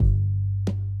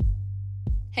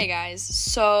Hey guys,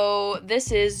 so this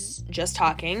is Just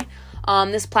Talking.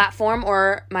 This platform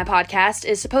or my podcast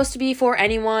is supposed to be for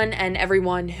anyone and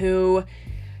everyone who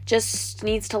just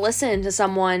needs to listen to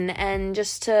someone and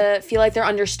just to feel like they're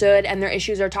understood and their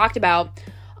issues are talked about.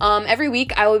 Every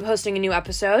week I will be posting a new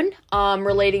episode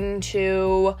relating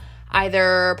to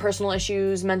either personal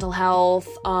issues, mental health,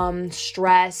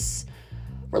 stress,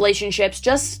 relationships,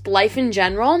 just life in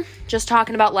general, just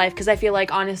talking about life, because I feel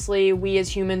like, honestly, we as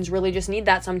humans really just need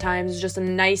that sometimes, just a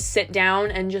nice sit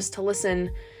down and just to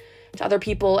listen to other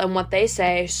people and what they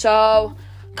say. So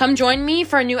come join me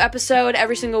for a new episode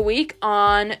every single week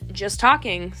on Just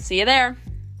Talking. See you there.